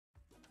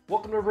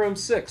Welcome to Room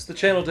 6, the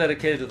channel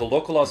dedicated to the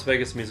local Las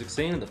Vegas music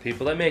scene and the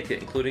people that make it,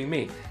 including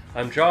me.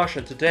 I'm Josh,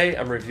 and today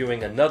I'm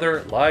reviewing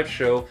another live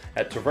show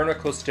at Taverna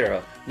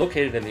Costera,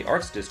 located in the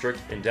Arts District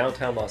in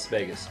downtown Las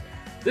Vegas.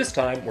 This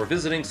time, we're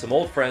visiting some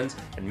old friends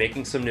and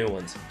making some new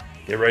ones.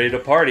 Get ready to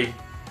party,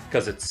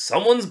 because it's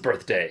someone's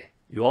birthday.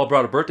 You all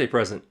brought a birthday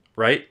present,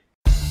 right?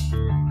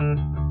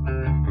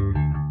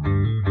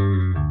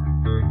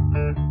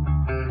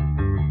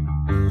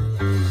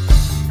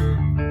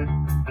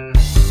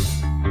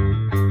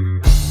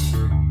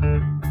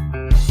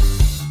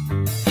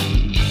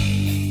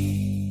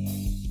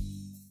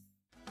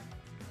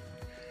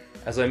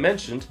 As I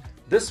mentioned,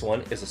 this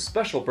one is a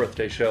special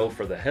birthday show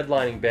for the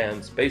headlining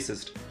band's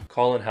bassist,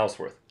 Colin.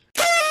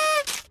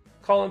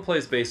 Colin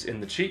plays bass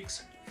in The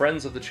Cheeks,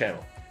 friends of the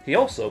channel. He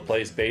also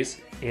plays bass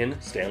in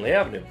Stanley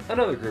Avenue,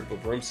 another group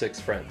of Room 6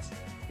 friends.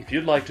 If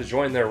you'd like to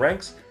join their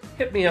ranks,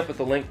 hit me up at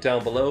the link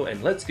down below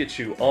and let's get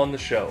you on the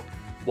show.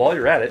 While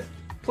you're at it,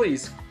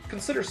 please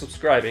consider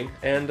subscribing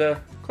and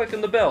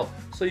clicking the bell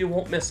so you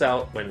won't miss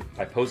out when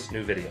I post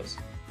new videos.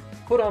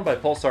 Put on by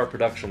Pulsar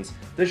Productions,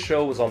 this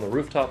show was on the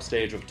rooftop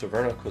stage of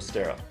Taverna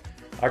Costera.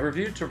 I've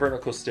reviewed Taverna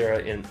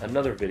Costera in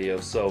another video,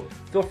 so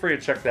feel free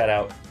to check that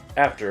out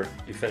after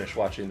you finish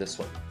watching this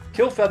one.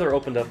 KILFEATHER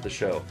opened up the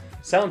show,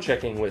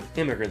 sound-checking with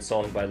Immigrant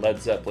Song by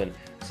Led Zeppelin,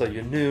 so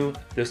you knew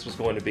this was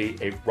going to be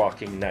a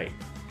rocking night.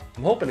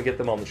 I'm hoping to get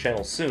them on the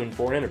channel soon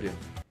for an interview.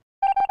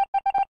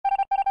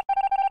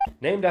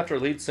 Named after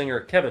lead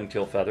singer Kevin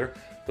KILFEATHER,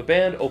 the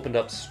band opened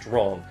up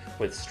strong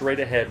with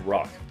straight-ahead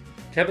rock.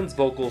 Kevin's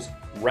vocals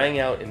rang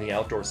out in the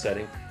outdoor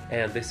setting,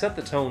 and they set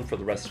the tone for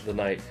the rest of the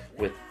night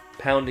with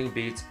pounding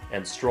beats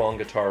and strong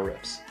guitar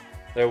riffs.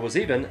 There was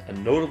even a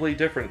notably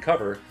different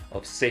cover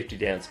of Safety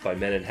Dance by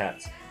Men in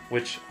Hats,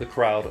 which the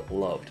crowd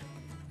loved.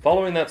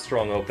 Following that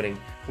strong opening,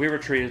 we were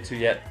treated to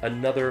yet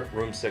another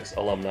Room 6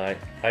 alumni,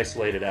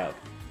 Isolated Ave.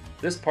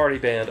 This party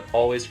band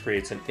always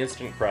creates an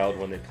instant crowd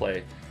when they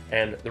play,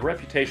 and the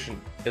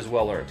reputation is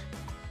well earned.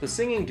 The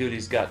singing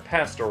duties got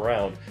passed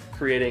around,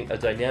 creating a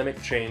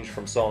dynamic change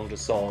from song to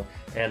song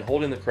and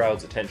holding the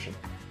crowd's attention.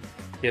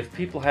 If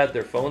people had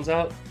their phones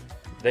out,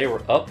 they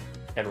were up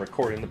and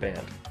recording the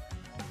band.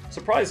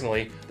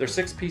 Surprisingly, their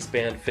six-piece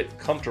band fit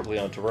comfortably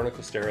on Taverna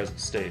Costera's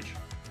stage.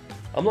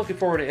 I'm looking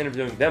forward to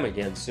interviewing them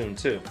again soon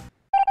too.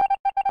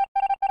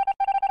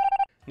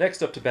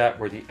 Next up to bat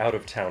were the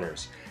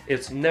Out-of-Towners.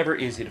 It's never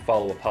easy to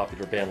follow a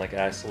popular band like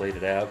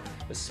Isolated Ave,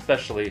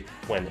 especially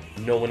when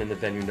no one in the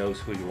venue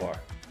knows who you are.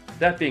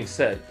 That being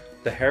said,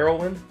 the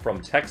Heroine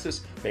from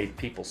Texas made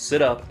people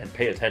sit up and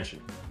pay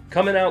attention.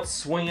 Coming out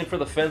swinging for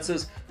the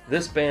fences,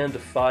 this band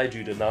defied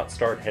you to not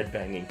start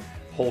headbanging,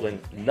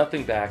 holding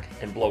nothing back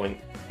and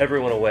blowing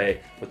everyone away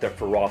with their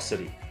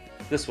ferocity.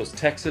 This was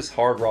Texas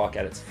hard rock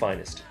at its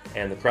finest,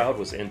 and the crowd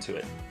was into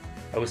it.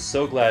 I was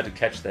so glad to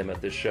catch them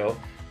at this show,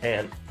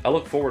 and I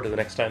look forward to the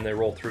next time they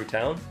roll through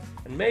town,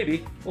 and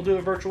maybe we'll do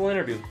a virtual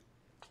interview.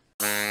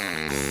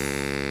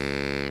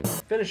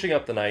 Finishing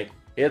up the night,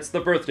 it's the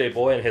birthday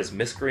boy and his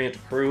miscreant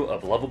crew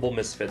of lovable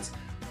misfits,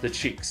 The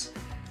Cheeks.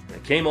 They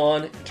came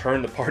on and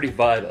turned the party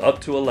vibe up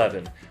to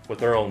 11 with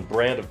their own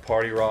brand of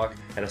party rock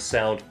and a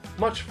sound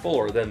much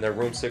fuller than their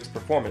Room 6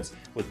 performance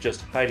with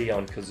just Heidi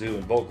on kazoo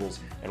and vocals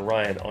and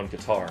Ryan on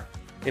guitar.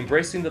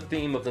 Embracing the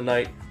theme of the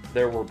night,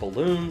 there were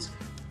balloons,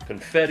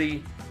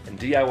 confetti, and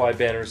DIY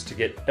banners to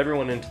get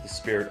everyone into the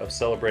spirit of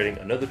celebrating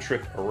another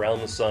trip around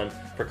the sun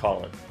for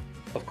Colin.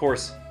 Of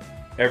course,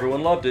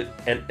 everyone loved it,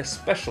 and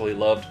especially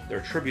loved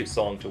their tribute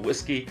song to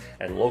whiskey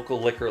and local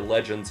liquor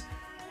legends,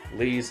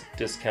 Lee's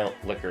Discount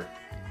Liquor.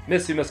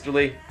 Miss you, Mr.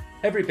 Lee.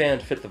 Every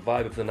band fit the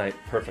vibe of the night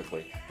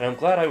perfectly, and I'm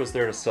glad I was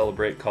there to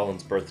celebrate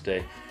Colin's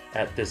birthday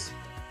at this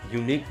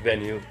unique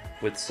venue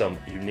with some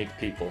unique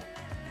people.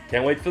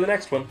 Can't wait for the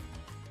next one.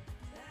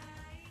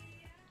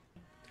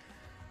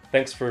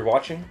 Thanks for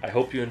watching. I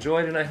hope you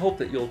enjoyed, and I hope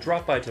that you'll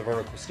drop by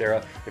Taverna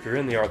Costera if you're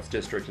in the Arts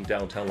District in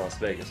downtown Las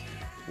Vegas.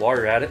 While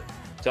you're at it,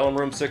 tell them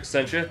Room 6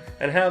 sent you,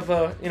 and have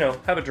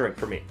a drink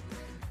for me.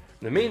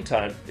 In the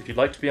meantime, if you'd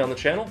like to be on the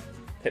channel,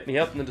 hit me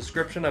up in the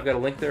description. I've got a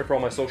link there for all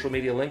my social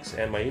media links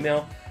and my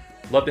email.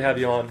 Love to have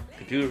you on.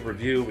 We can do a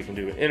review, we can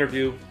do an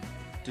interview,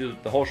 do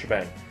the whole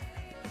shebang.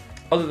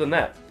 Other than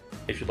that,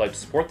 if you'd like to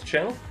support the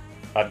channel,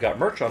 I've got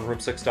merch on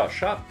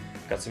room6.shop.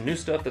 Got some new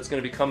stuff that's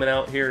going to be coming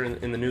out here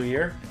in the new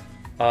year.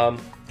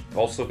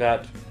 Also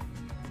got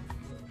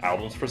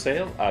albums for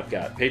sale. I've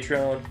got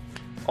Patreon,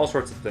 all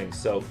sorts of things.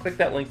 So click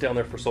that link down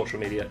there for social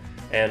media,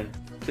 and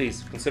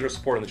please consider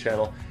supporting the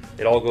channel.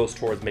 It all goes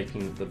towards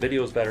making the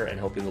videos better and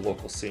helping the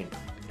local scene.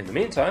 In the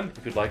meantime,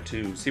 if you'd like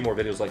to see more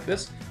videos like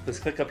this, please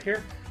click up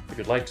here. If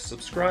you'd like to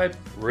subscribe,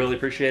 really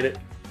appreciate it.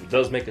 It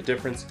does make a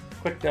difference.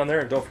 Click down there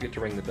and don't forget to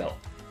ring the bell.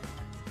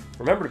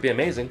 Remember to be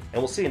amazing,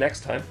 and we'll see you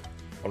next time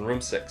on Room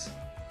 6.